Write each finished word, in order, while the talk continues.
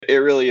it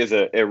really is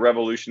a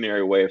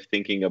revolutionary way of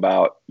thinking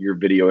about your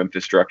video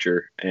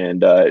infrastructure.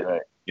 And,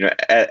 Right.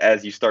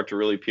 as you start to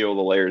really peel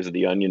the layers of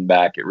the onion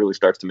back, it really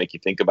starts to make you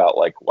think about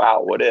like,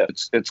 wow, what if?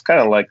 It's kind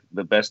of like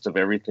the best of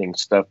everything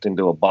stuffed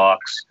into a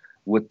box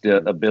with the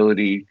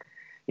ability,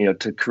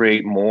 to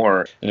create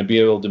more. And to be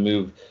able to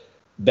move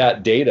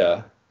that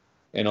data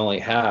and only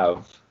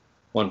have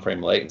one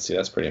frame latency,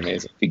 that's pretty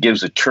amazing. It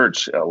gives the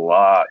church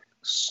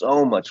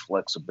so much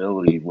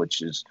flexibility,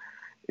 which is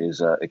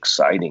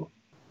exciting.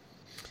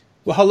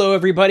 Well, hello,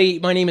 everybody.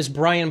 My name is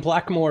Brian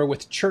Blackmore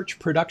with Church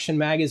Production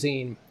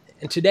Magazine.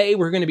 And today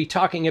we're going to be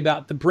talking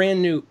about the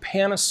brand new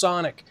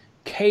Panasonic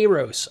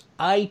Kairos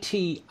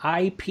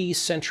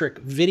IP-centric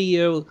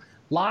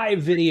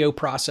live video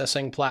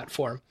processing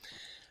platform.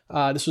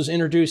 This was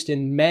introduced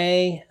in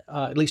May,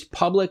 at least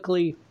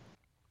publicly.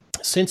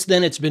 Since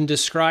then, it's been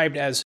described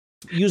as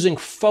using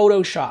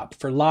Photoshop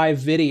for live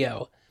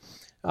video.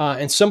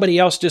 And somebody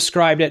else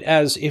described it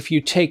as if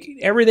you take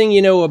everything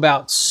you know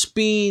about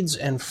speeds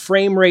and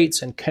frame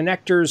rates and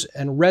connectors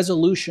and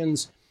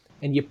resolutions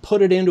and you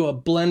put it into a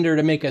blender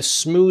to make a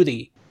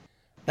smoothie.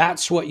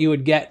 That's what you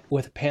would get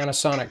with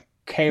Panasonic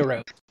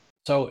Kairos.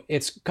 So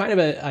it's kind of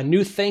a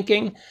new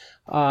thinking,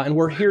 and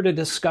we're here to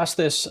discuss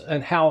this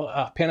and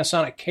how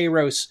Panasonic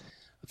Kairos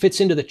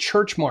fits into the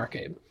church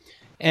market.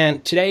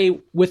 And today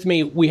with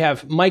me, we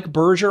have Mike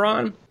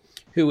Bergeron,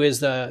 who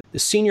is the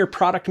Senior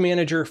Product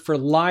Manager for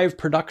Live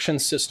Production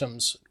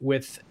Systems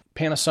with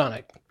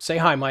Panasonic. Say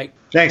hi, Mike.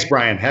 Thanks,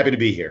 Brian. Happy to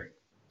be here.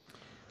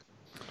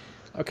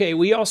 Okay,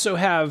 we also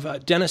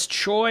have Dennis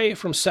Choy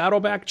from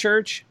Saddleback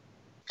Church.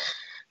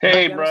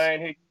 Hey,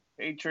 Brian.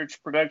 Hey,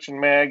 Church Production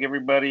Mag,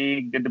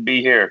 everybody. Good to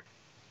be here.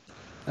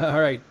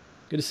 All right.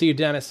 Good to see you,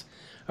 Dennis.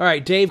 All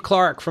right, Dave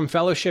Clark from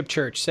Fellowship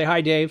Church. Say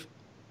hi, Dave.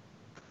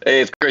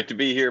 Hey, it's great to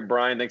be here,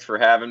 Brian. Thanks for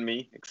having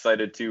me.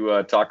 Excited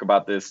to talk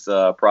about this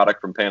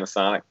product from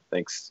Panasonic.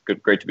 Thanks.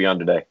 Great to be on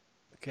today.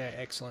 Okay,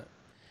 excellent.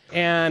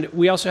 And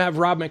we also have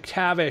Robb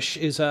MacTavish,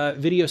 is a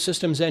video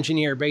systems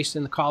engineer based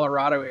in the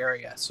Colorado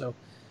area. So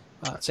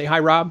say hi,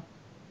 Rob.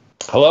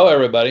 Hello,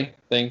 everybody.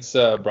 Thanks,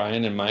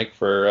 Brian and Mike,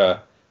 for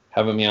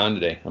having me on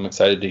today. I'm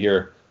excited to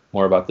hear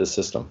more about this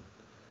system.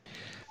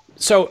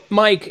 So,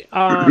 Mike,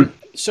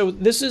 so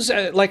this is,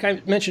 like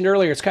I mentioned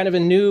earlier, it's kind of a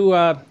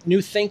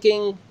new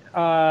thinking.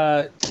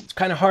 It's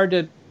kind of hard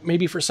to,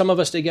 maybe for some of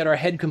us, to get our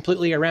head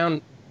completely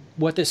around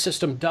what this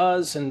system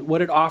does and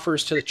what it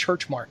offers to the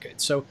church market.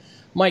 So,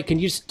 Mike, can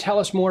you just tell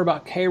us more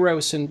about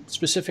Kairos and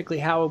specifically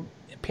how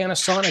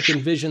Panasonic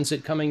envisions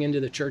it coming into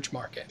the church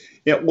market?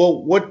 Yeah,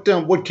 well, what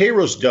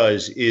Kairos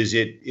does is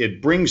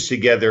it brings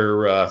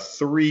together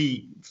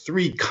three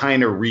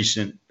kind of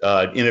recent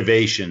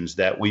innovations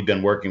that we've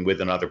been working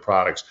with in other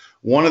products.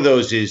 One of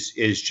those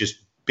is just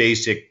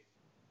basic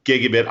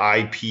gigabit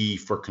IP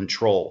for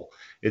control.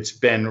 It's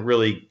been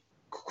really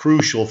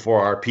crucial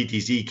for our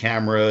PTZ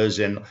cameras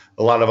and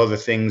a lot of other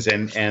things,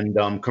 and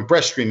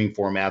compressed streaming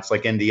formats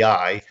like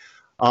NDI,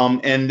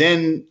 and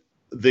then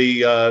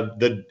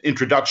the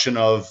introduction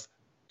of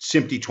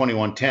SMPTE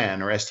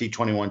 2110 or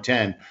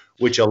ST2110,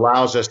 which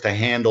allows us to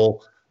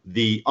handle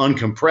the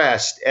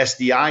uncompressed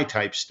SDI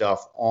type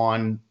stuff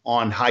on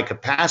high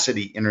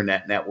capacity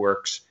internet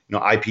networks,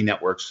 IP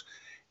networks,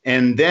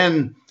 and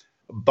then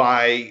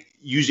by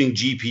using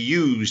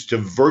GPUs to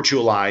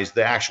virtualize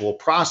the actual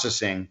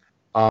processing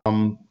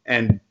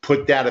and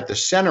put that at the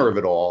center of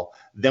it all,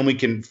 then we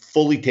can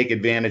fully take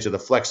advantage of the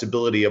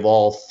flexibility of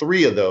all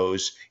three of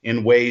those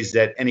in ways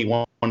that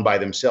anyone by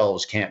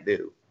themselves can't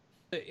do.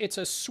 It's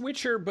a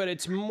switcher, but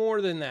it's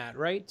more than that,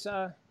 right?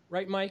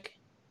 Right, Mike?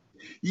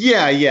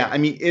 Yeah. I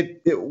mean,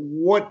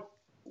 what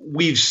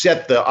we've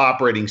set the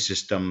operating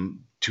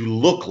system to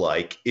look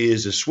like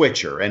is a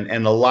switcher,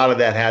 and a lot of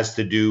that has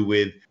to do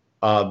with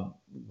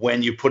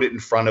when you put it in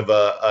front of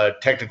a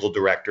technical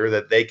director,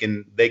 that they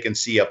can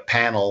see a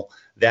panel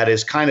that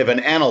is kind of an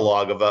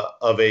analog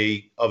of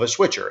a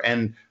switcher.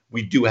 And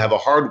we do have a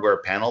hardware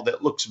panel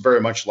that looks very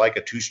much like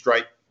a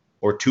 2-stripe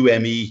or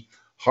 2ME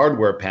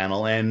hardware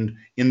panel, and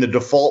in the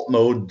default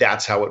mode,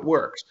 that's how it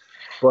works.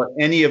 But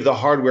any of the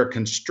hardware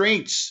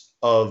constraints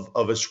of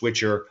a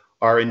switcher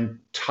are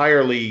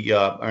entirely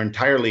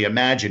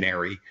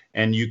imaginary,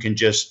 and you can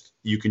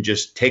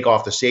just take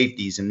off the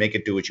safeties and make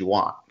it do what you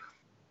want.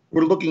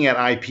 We're looking at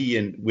IP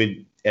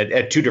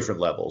at two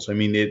different levels. I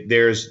mean,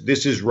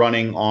 this is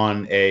running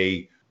on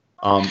a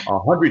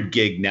 100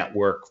 gig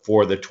network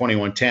for the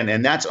 2110,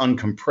 and that's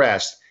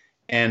uncompressed,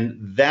 and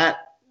that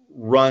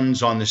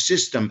runs on the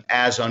system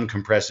as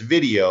uncompressed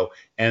video,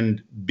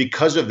 and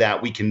because of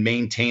that, we can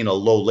maintain a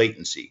low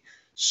latency.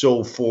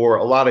 So for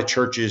a lot of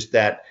churches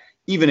that,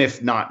 even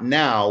if not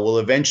now, will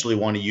eventually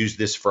want to use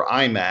this for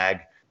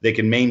IMAG, they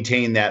can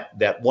maintain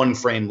that one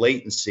frame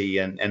latency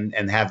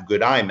and have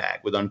good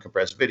IMAG with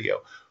uncompressed video.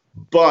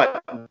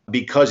 But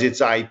because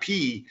it's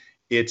IP,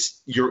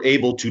 you're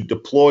able to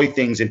deploy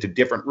things into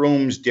different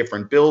rooms,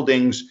 different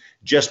buildings,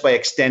 just by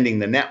extending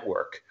the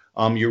network.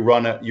 You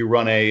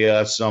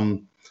run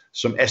some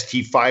some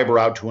ST fiber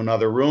out to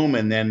another room,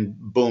 and then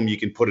boom, you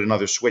can put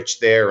another switch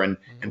there and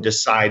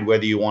decide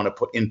whether you want to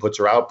put inputs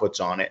or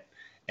outputs on it.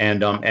 And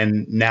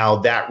now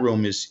that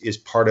room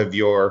is part of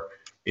your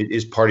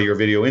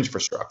video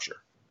infrastructure.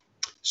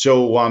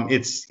 So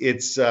it's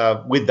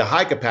with the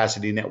high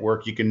capacity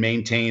network, you can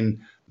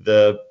maintain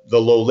the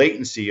low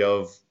latency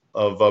of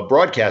a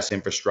broadcast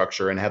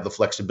infrastructure and have the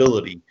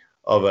flexibility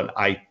of an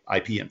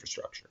IP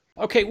infrastructure.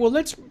 Okay, well,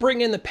 let's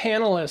bring in the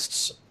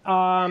panelists.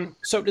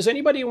 So does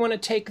anybody want to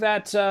take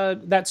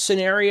that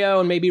scenario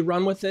and maybe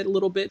run with it a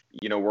little bit?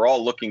 We're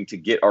all looking to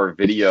get our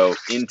video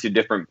into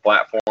different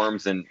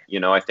platforms. And,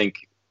 I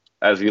think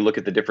as we look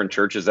at the different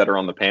churches that are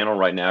on the panel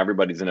right now,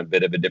 everybody's in a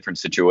bit of a different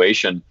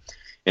situation.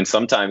 And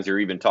sometimes you're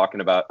even talking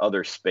about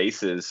other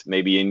spaces,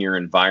 maybe in your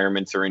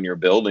environments or in your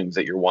buildings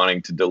that you're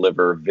wanting to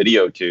deliver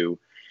video to.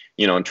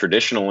 And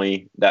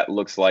traditionally that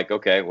looks like,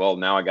 okay, well,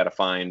 now I got to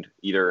find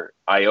either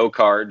IO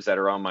cards that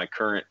are on my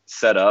current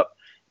setup,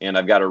 and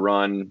I've got to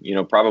run,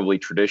 probably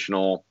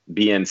traditional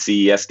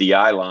BNC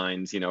SDI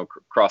lines,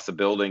 across the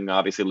building,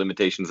 obviously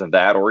limitations of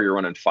that, or you're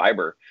running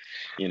fiber,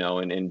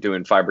 and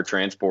doing fiber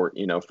transport,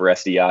 for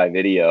SDI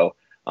video.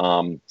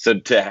 So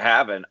to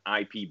have an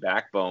IP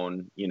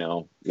backbone,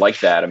 like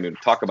that, I mean,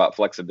 talk about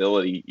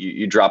flexibility.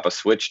 You drop a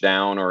switch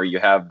down, or you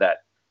have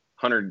that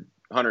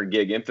 100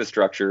 gig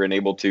infrastructure and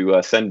able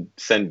to send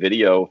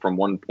video from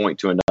one point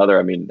to another.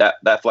 I mean,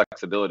 that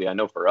flexibility, I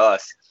know for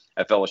us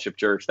at Fellowship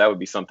Church, that would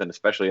be something,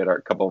 especially at a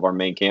couple of our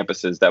main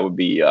campuses, that would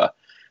be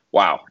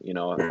wow.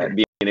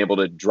 Being able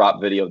to drop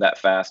video that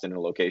fast in a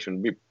location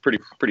would be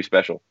pretty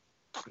special.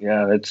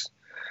 Yeah,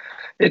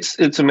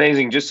 it's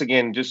amazing. Just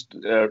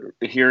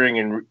hearing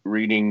and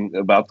reading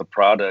about the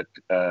product,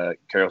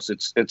 Kairos,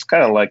 it's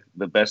kind of like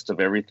the best of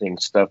everything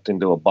stuffed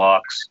into a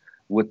box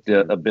with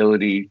the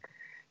ability,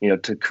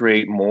 to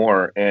create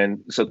more.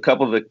 And so a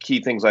couple of the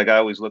key things like I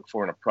always look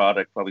for in a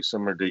product, probably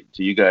similar to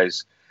you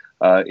guys,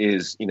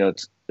 is,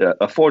 it's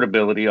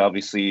affordability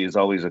obviously is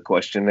always a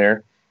question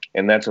there.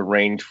 And that's a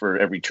range for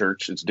every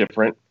church. It's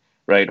different,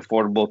 right?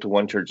 Affordable to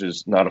one church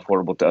is not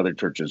affordable to other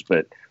churches.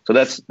 But so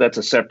that's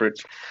a separate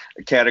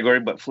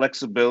category. But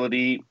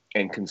flexibility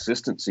and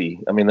consistency,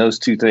 I mean, those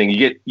two things, you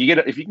get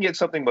if you can get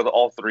something with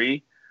all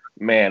three,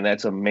 man,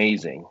 that's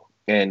amazing.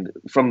 And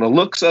from the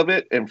looks of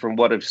it and from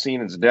what I've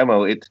seen as a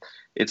demo, it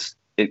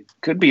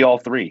could be all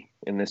three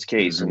in this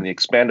case. And the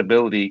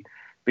expandability,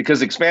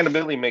 because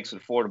expandability makes it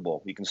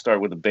affordable. You can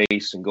start with a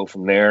base and go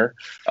from there.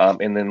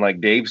 And then like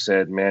Dave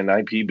said, man,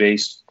 IP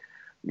based,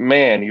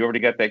 man, you already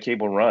got that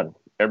cable run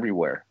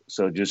everywhere.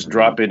 So just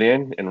drop it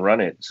in and run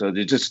it. So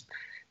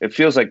it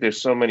feels like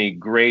there's so many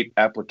great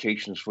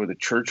applications for the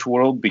church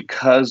world,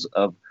 because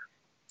of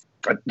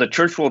the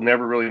church world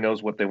never really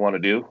knows what they want to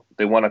do.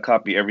 They want to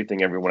copy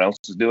everything everyone else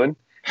is doing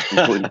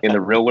in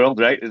the real world,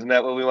 right? Isn't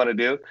that what we want to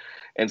do?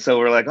 And so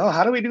we're like, oh,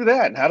 how do we do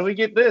that? And how do we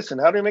get this?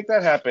 And how do we make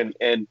that happen?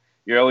 And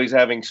you're always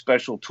having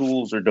special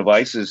tools or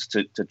devices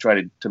to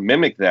try to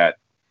mimic that.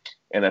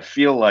 And I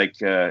feel like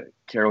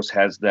Kairos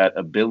has that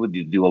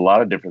ability to do a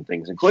lot of different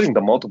things, including the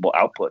multiple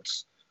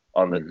outputs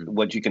on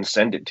what you can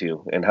send it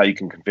to and how you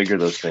can configure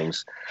those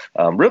things.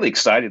 Really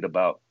excited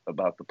about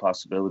the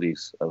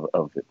possibilities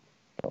of it.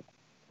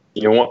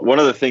 One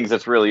of the things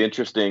that's really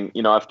interesting,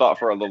 I've thought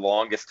for the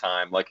longest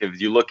time, like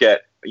if you look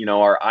at,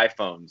 our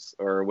iPhones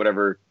or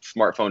whatever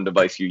smartphone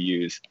device you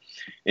use,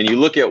 and you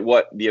look at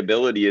what the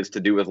ability is to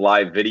do with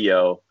live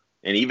video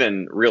and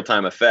even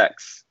real-time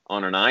effects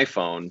on an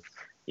iPhone,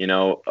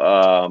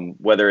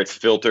 whether it's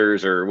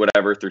filters or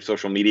whatever through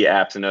social media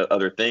apps and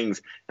other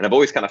things. And I've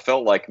always kind of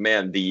felt like,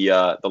 man,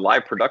 the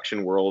live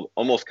production world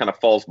almost kind of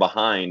falls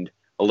behind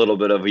a little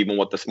bit of even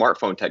what the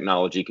smartphone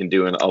technology can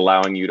do, and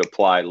allowing you to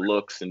apply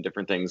looks and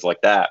different things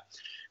like that.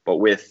 But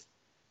with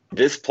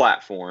this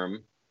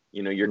platform,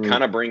 you're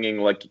kind of bringing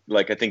like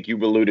I think you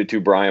alluded to,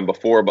 Brian,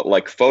 before, but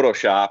like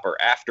Photoshop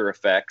or After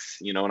Effects,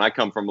 and I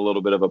come from a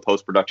little bit of a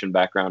post-production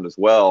background as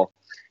well,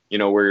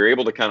 where you're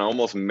able to kind of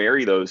almost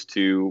marry those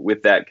two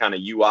with that kind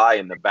of UI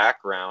in the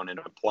background and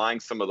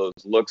applying some of those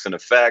looks and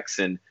effects.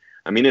 And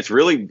I mean, it's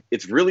really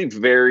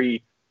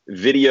very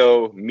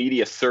video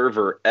media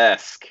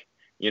server-esque.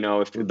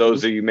 If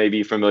those of you may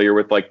be familiar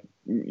with like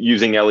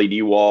using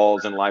LED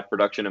walls and live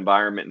production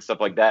environment and stuff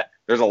like that,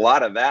 there's a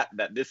lot of that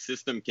this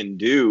system can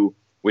do,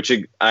 which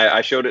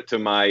I showed it to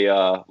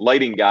my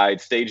lighting guide,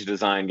 stage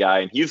design guy,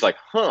 and he's like,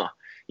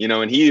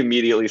 and he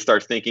immediately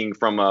starts thinking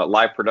from a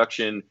live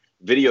production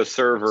video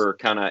server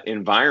kind of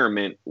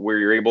environment where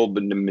you're able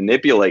to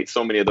manipulate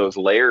so many of those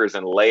layers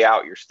and lay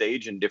out your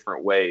stage in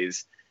different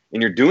ways.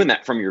 And you're doing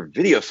that from your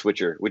video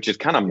switcher, which is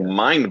kind of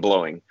mind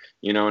blowing,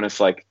 and it's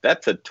like,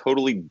 that's a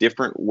totally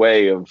different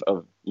way of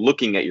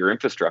looking at your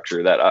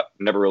infrastructure that I've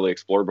never really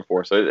explored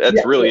before. So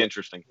that's really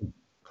interesting.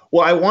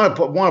 Well, I want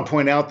to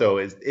point out though,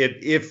 is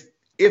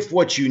if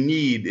what you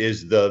need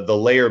is the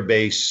layer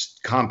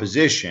based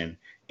composition,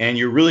 and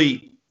you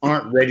really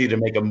aren't ready to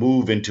make a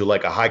move into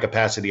like a high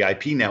capacity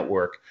IP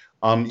network,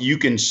 you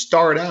can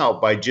start out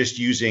by just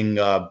using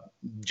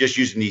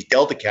these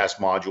DeltaCast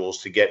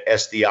modules to get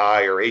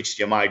SDI or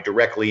HDMI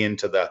directly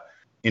into the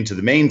into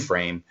the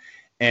mainframe,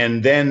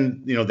 and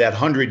then that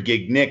 100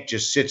 gig NIC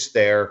just sits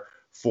there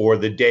for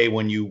the day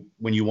when you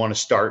want to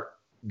start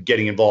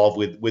getting involved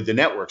with the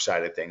network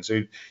side of things.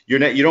 So you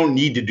don't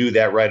need to do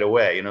that right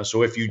away.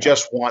 So if you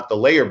just want the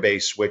layer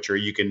based switcher,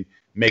 you can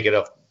make it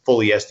a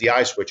fully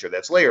SDI switcher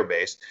that's layer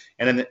based.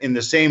 And in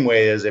the same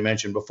way, as I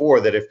mentioned before,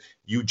 that if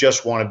you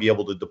just want to be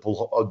able to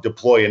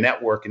deploy a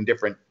network in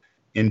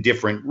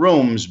different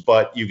rooms,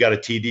 but you've got a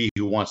TD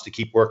who wants to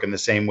keep working the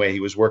same way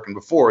he was working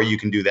before, you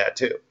can do that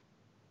too.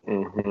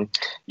 Mm-hmm.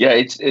 Yeah,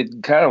 it's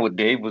kind of what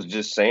Dave was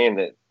just saying,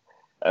 that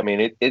I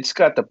mean, it's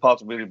got the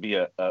possibility to be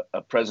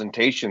a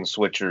presentation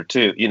switcher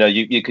too.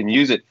 You can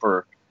use it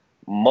for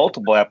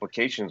multiple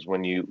applications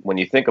when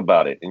you think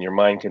about it, and your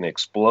mind can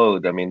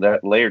explode. I mean,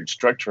 that layered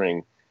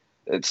structuring,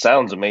 it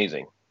sounds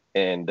amazing,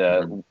 and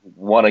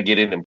want to get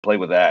in and play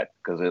with that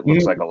because it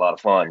looks like a lot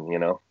of fun.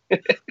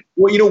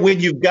 Well, when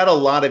you've got a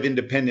lot of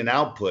independent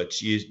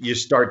outputs, you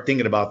start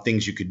thinking about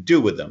things you could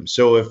do with them.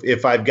 So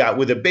if I've got,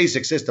 with a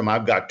basic system,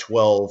 I've got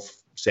 12,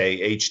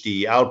 say,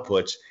 HD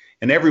outputs,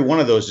 and every one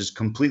of those is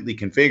completely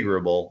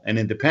configurable and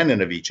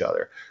independent of each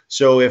other.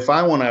 So if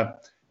I want to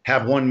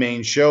have one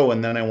main show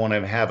and then I want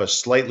to have a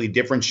slightly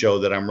different show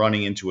that I'm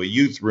running into a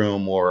youth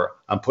room, or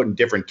I'm putting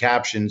different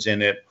captions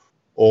in it,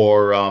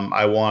 or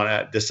I want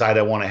to decide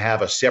I want to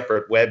have a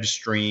separate web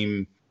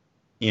stream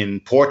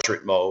in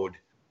portrait mode,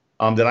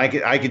 then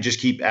I could just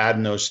keep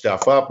adding those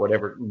stuff up,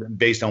 whatever,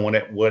 based on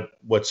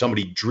what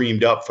somebody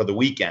dreamed up for the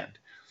weekend,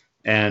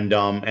 and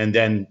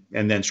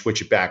then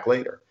switch it back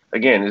later.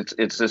 Again,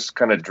 it's this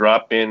kind of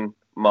drop-in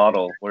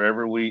model.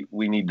 Wherever we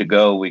need to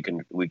go, we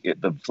get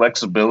the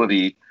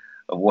flexibility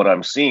of what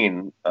I'm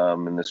seeing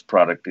in this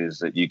product is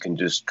that you can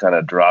just kind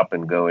of drop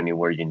and go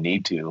anywhere you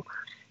need to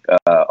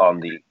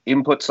on the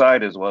input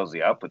side as well as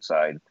the output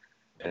side,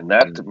 and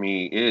that to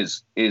me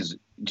is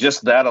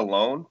just that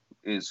alone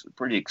is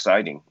pretty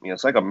exciting.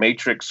 It's like a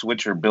matrix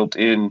switcher built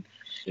in,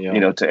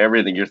 to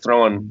everything. You're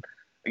throwing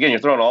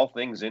all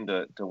things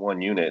into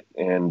one unit,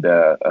 and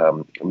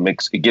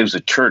it gives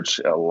the church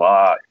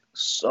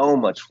so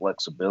much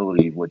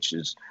flexibility, which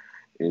is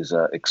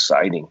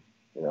exciting.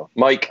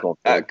 Mike,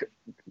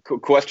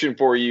 question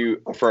for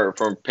you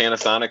from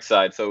Panasonic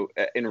side. So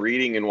in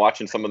reading and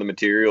watching some of the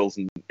materials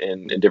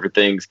and different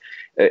things,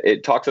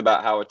 it talks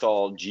about how it's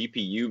all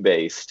GPU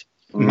based.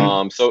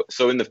 Mm-hmm.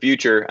 So in the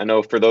future, I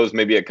know for those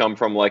maybe that come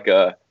from like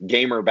a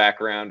gamer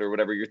background or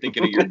whatever, you're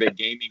thinking of your big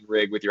gaming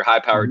rig with your high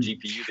powered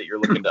GPU that you're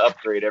looking to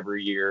upgrade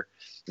every year,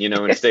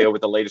 and stay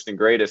with the latest and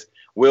greatest.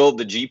 Will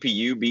the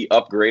GPU be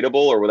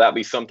upgradable, or will that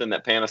be something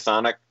that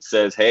Panasonic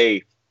says,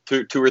 hey,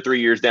 2 or 3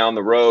 years down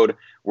the road,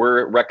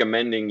 we're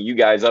recommending you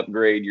guys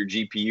upgrade your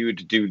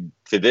GPU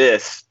to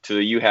this so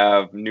you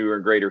have newer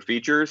and greater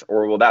features,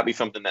 or will that be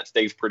something that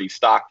stays pretty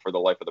stock for the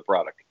life of the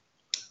product?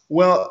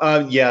 Well,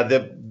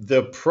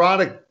 the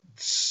product,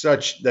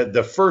 such that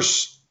the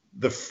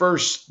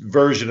first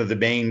version of the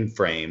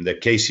mainframe, the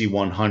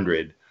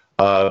KC100,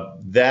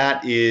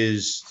 that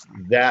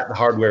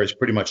hardware is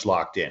pretty much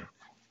locked in.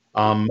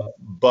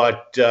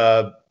 But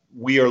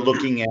we are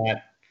looking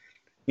at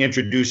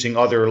introducing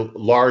other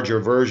larger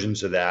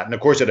versions of that, and of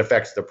course it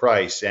affects the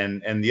price.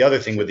 And the other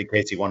thing with the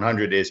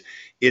KC100 is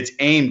it's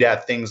aimed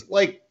at things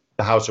like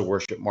the house of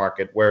worship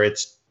market, where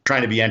it's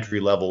trying to be entry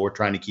level. We're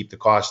trying to keep the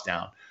cost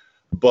down.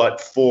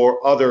 But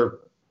for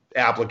other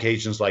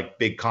applications like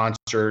big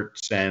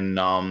concerts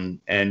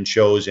and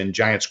shows and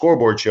giant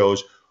scoreboard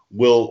shows,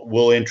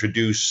 we'll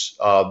introduce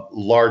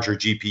larger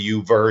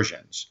GPU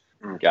versions.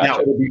 Gotcha. Now,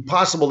 it would be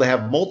possible to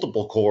have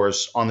multiple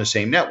cores on the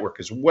same network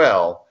as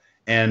well,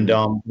 and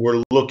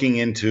we're looking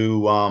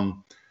into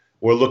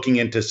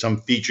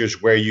some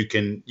features where you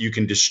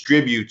can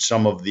distribute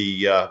some of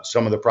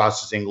the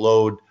processing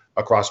load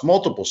across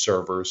multiple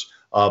servers.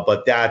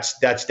 But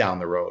that's down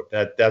the road.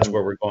 That's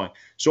where we're going.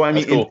 So I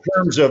mean, cool. In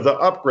terms of the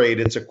upgrade,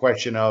 it's a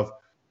question of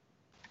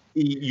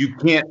you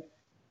can't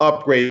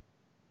upgrade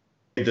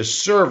the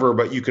server,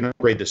 but you can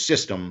upgrade the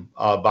system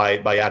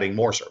by adding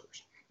more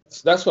servers.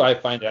 That's what I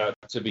find out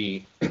to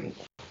be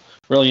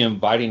really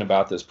inviting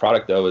about this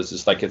product, though, is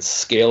just like it's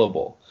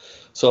scalable.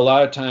 So a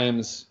lot of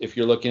times, if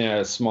you're looking at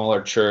a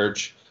smaller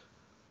church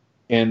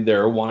and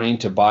they're wanting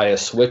to buy a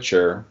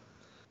switcher,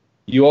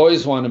 you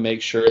always want to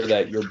make sure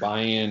that you're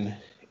buying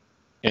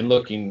and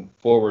looking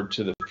forward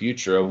to the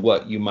future of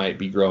what you might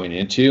be growing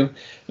into.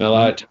 And a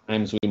lot of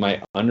times we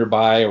might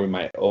underbuy, or we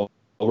might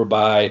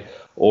overbuy,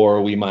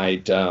 or we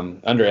might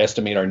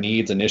underestimate our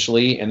needs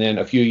initially. And then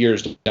a few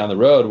years down the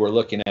road, we're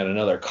looking at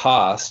another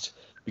cost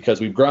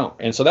because we've grown.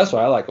 And so that's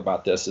what I like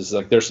about this, is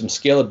like there's some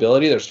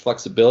scalability, there's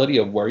flexibility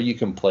of where you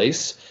can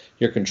place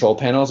your control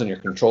panels and your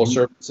control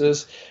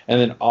surfaces.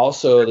 And then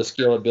also the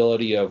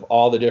scalability of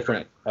all the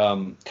different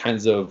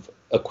kinds of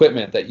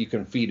equipment that you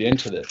can feed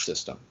into this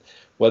system.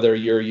 Whether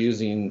you're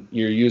using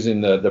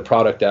the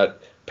product that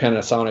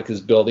Panasonic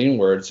is building,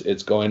 where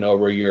it's going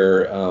over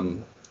your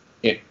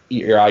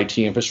IT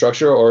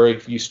infrastructure, or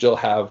if you still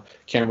have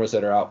cameras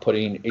that are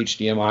outputting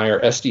HDMI or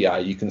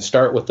SDI, you can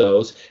start with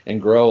those and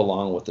grow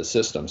along with the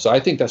system. So I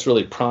think that's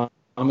really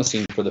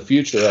promising for the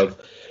future of,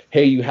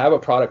 hey, you have a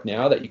product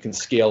now that you can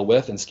scale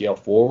with and scale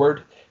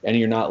forward, and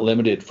you're not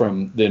limited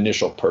from the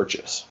initial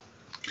purchase.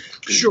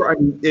 Sure. I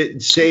mean,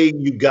 say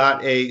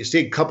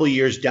a couple of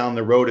years down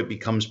the road, it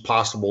becomes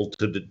possible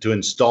to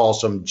install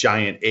some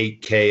giant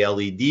 8K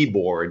LED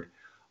board.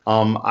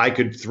 I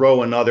could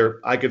throw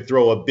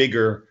a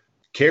bigger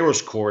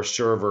Kairos Core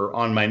server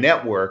on my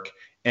network,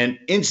 and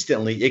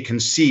instantly it can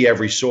see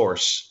every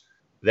source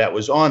that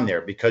was on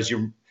there, because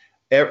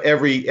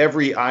every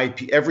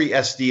IP, every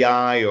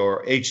SDI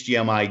or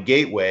HDMI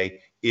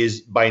gateway is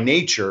by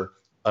nature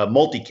a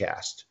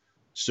multicast.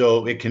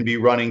 So it can be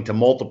running to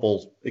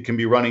multiple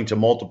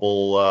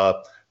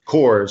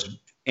cores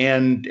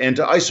and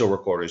to ISO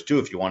recorders too,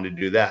 if you want to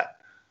do that.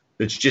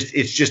 It's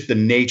just the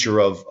nature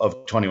of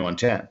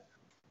 2110.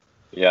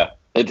 Yeah,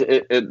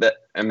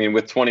 I mean,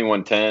 with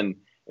 2110,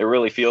 it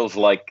really feels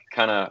like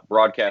kind of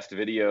broadcast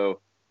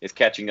video is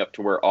catching up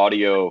to where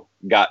audio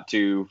got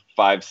to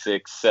 5,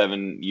 6,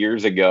 7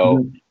 years ago.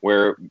 Mm-hmm.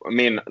 Where, I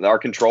mean, our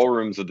control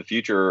rooms of the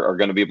future are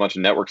going to be a bunch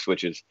of network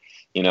switches,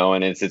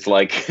 and it's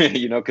like,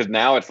 because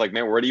now it's like,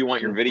 man, where do you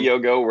want your video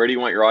go? Where do you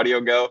want your audio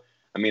go?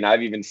 I mean,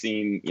 I've even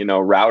seen,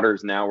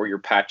 routers now where you're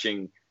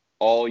patching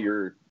all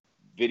your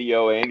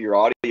video and your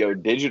audio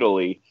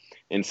digitally.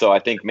 And so I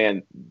think,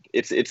 man,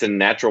 it's a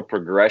natural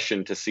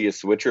progression to see a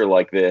switcher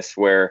like this,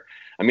 where,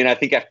 I mean, I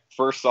think I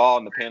first saw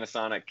on the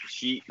Panasonic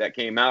sheet that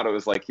came out, it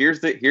was like, here's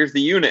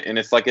the unit, and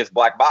it's like this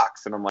black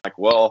box, and I'm like,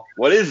 well,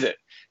 what is it?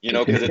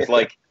 Because it's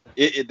like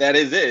that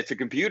is it. It's a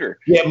computer.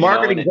 Yeah,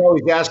 marketing's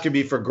always asking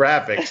me for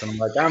graphics, and I'm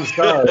like, I'm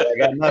sorry, I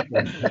got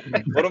nothing.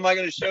 What am I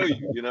going to show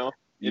you?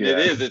 And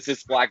it's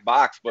this black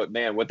box, but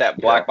man, what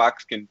that black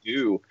box can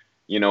do,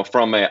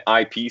 from an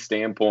IP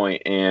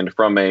standpoint and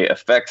from a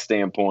effects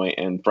standpoint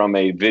and from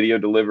a video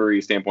delivery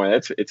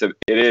standpoint, it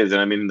is. And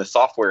I mean, the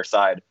software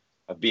side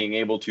of being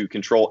able to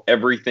control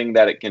everything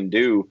that it can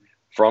do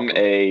from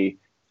a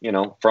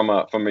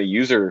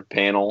user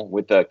panel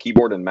with a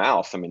keyboard and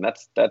mouse. I mean,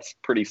 that's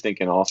pretty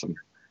stinking awesome.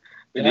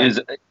 It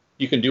is.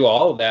 You can do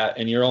all of that,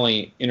 and you're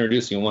only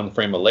introducing 1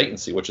 frame of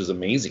latency, which is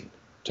amazing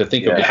to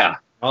think of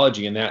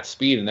technology and that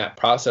speed and that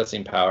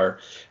processing power,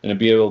 and to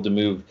be able to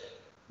move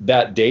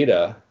that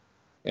data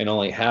and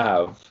only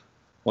have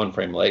 1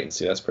 frame of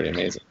latency. That's pretty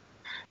amazing.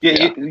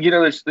 Yeah.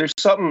 There's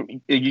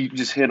something you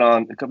just hit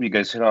on. A couple of you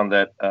guys hit on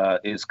that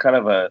is kind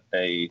of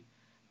a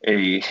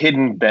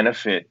hidden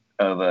benefit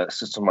of a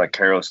system like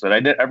Kairos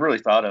that I've really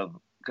thought of,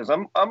 because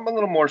I'm a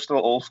little more still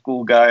old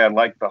school guy. I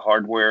like the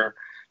hardware.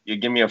 You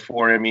give me a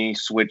 4ME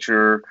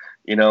switcher,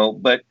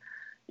 but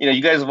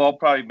you guys have all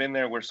probably been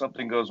there where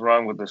something goes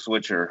wrong with the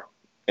switcher,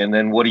 and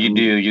then what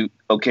do?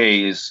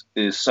 Is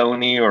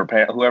Sony or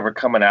whoever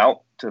coming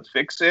out to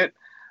fix it?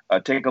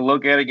 Take a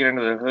look at it, get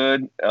under the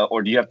hood,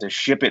 or do you have to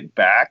ship it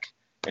back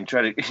and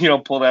try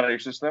to, pull that out of your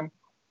system?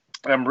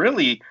 And I'm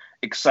really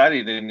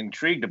excited and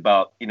intrigued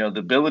about, the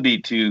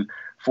ability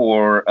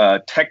for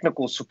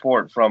technical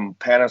support from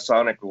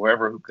Panasonic or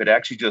whoever, who could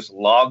actually just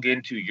log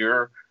into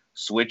your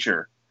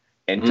switcher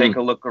and take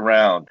a look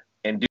around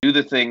and do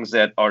the things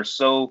that are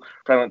so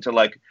prevalent to,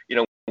 like,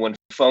 when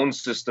phone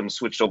systems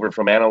switched over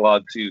from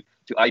analog to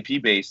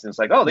IP based, and it's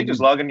like, oh, they just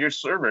log into your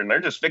server and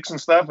they're just fixing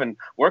stuff and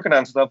working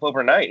on stuff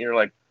overnight. And you're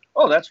like,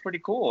 oh, that's pretty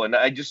cool. And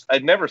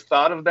I'd never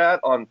thought of that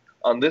on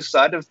this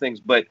side of things,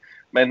 but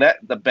man, that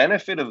the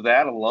benefit of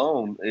that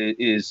alone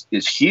is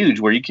huge,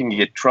 where you can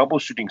get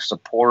troubleshooting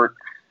support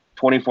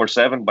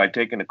 24/7 by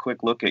taking a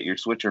quick look at your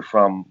switcher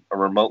from a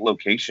remote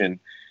location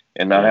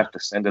and not have to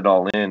send it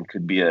all in.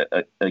 Could be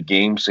a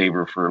game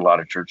saver for a lot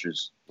of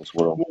churches as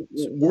well.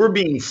 We're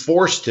being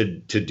forced to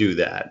do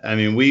that. I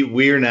mean,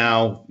 we're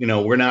now,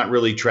 we're not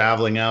really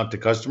traveling out to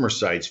customer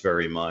sites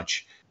very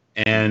much.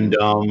 And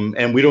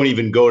we don't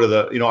even go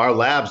to our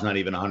lab's not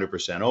even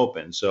 100%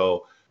 open.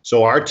 So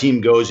our team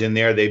goes in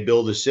there, they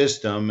build a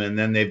system, and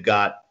then they've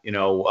got,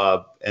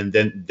 and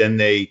then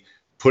they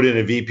put in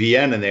a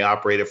VPN and they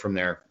operate it from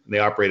their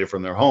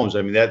homes.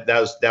 I mean,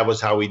 that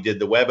was how we did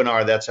the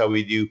webinar. That's how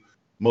we do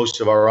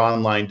most of our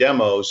online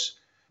demos.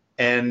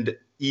 And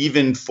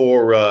even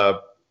for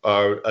a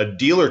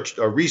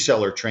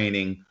reseller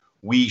training,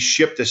 we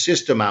shipped a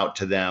system out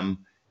to them,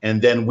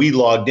 and then we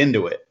logged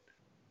into it.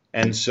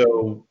 And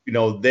so,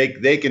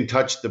 they can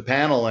touch the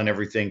panel and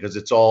everything because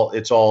it's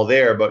all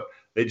there, but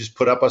they just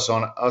put us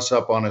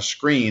up on a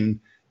screen,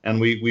 and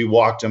we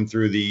walked them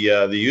through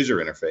the user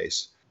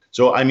interface.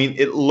 So, I mean,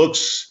 it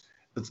looks,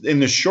 in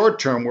the short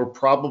term, we're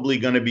probably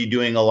going to be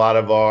doing a lot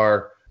of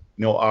our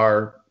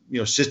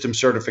system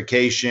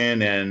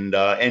certification and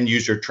end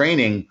user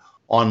training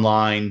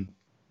online,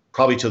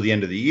 probably till the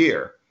end of the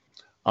year.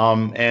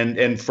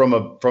 And from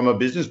a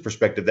business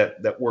perspective,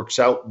 that works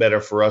out better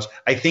for us.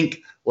 I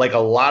think, like a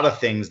lot of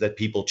things that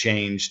people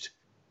changed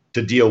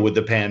to deal with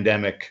the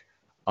pandemic,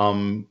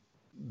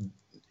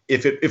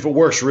 if it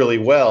works really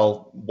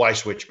well, why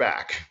switch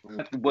back?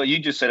 Well, you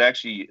just said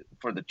actually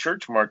for the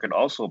church market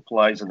also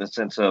applies in the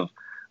sense of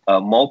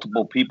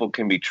multiple people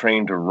can be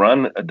trained to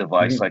run a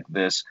device like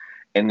this,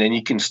 and then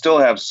you can still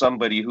have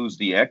somebody who's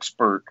the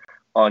expert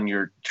on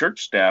your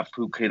church staff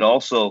who could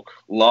also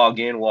log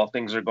in while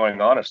things are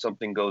going on if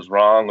something goes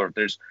wrong, or if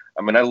there's,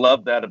 I mean, I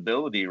love that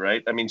ability,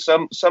 right? I mean,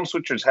 some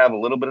switchers have a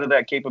little bit of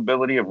that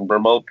capability of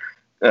remote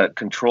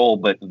control,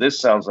 but this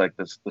sounds like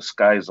the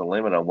sky's the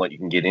limit on what you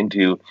can get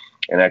into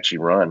and actually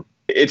run.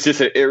 It's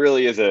just it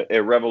really is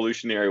a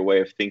revolutionary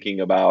way of thinking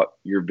about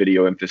your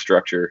video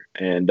infrastructure.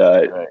 And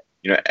Right.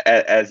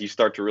 as you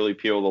start to really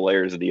peel the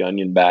layers of the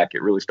onion back,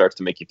 it really starts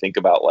to make you think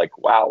about, like,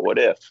 wow, what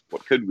if?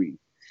 What could we?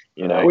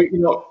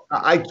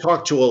 I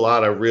talked to a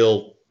lot of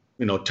real,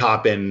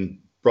 top end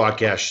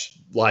broadcast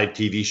live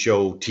TV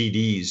show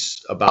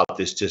TDs about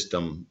this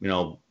system,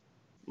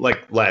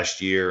 like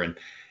last year.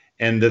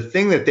 And the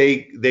thing that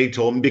they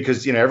told me,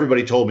 because,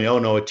 everybody told me, oh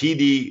no, a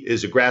TD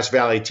is a Grass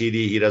Valley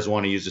TD. He doesn't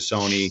want to use a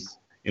Sony.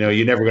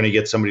 You're never going to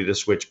get somebody to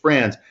switch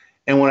brands.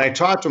 And when I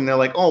talked to them, they're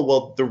like, oh,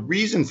 well, the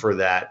reason for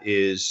that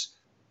is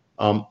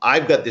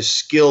I've got this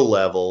skill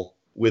level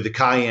with the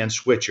Cayenne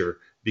switcher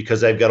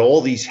because I've got all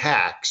these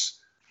hacks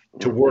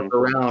to work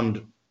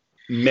around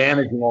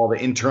managing all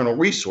the internal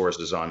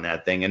resources on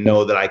that thing, and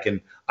know that I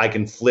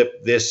can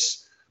flip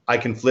this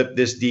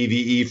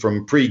DVE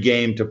from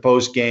pre-game to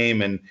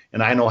post-game, and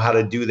I know how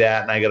to do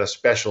that, and I got a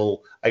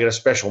special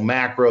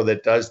macro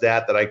that does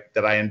that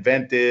I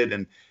invented,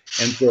 and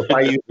so if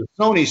I use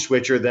a Sony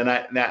switcher, then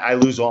I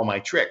lose all my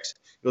tricks.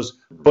 He goes,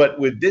 but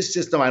with this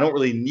system, I don't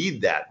really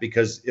need that,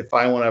 because if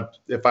I want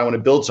to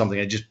build something,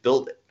 I just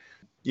build it.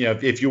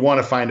 If you want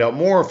to find out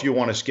more, if you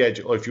want to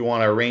schedule, if you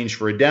want to arrange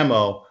for a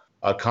demo,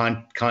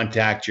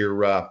 contact your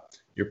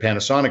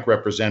Panasonic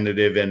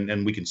representative,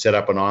 and we can set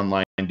up an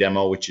online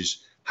demo, which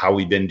is how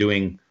we've been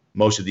doing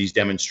most of these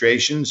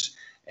demonstrations.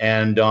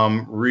 And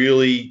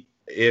really,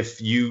 if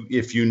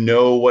you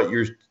know what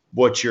your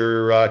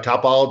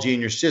topology in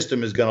your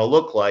system is going to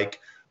look like,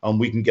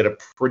 we can get a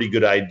pretty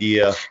good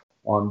idea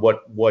on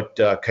what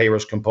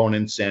Kairos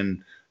components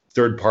and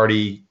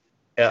third-party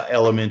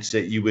elements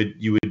that you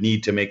would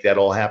need to make that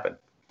all happen.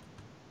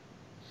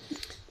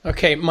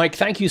 Okay, Mike,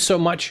 thank you so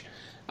much.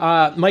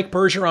 Mike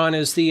Bergeron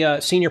is the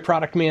Senior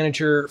Product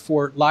Manager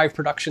for Live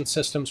Production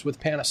Systems with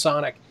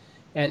Panasonic.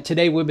 And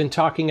today we've been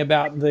talking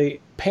about the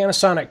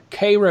Panasonic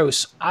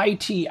Kairos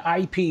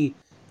IP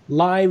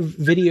live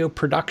video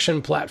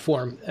production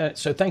platform.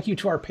 So thank you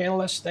to our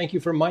panelists. Thank you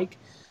for Mike.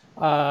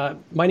 My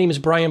name is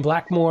Brian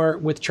Blackmore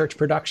with Church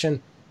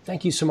Production.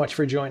 Thank you so much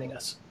for joining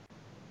us.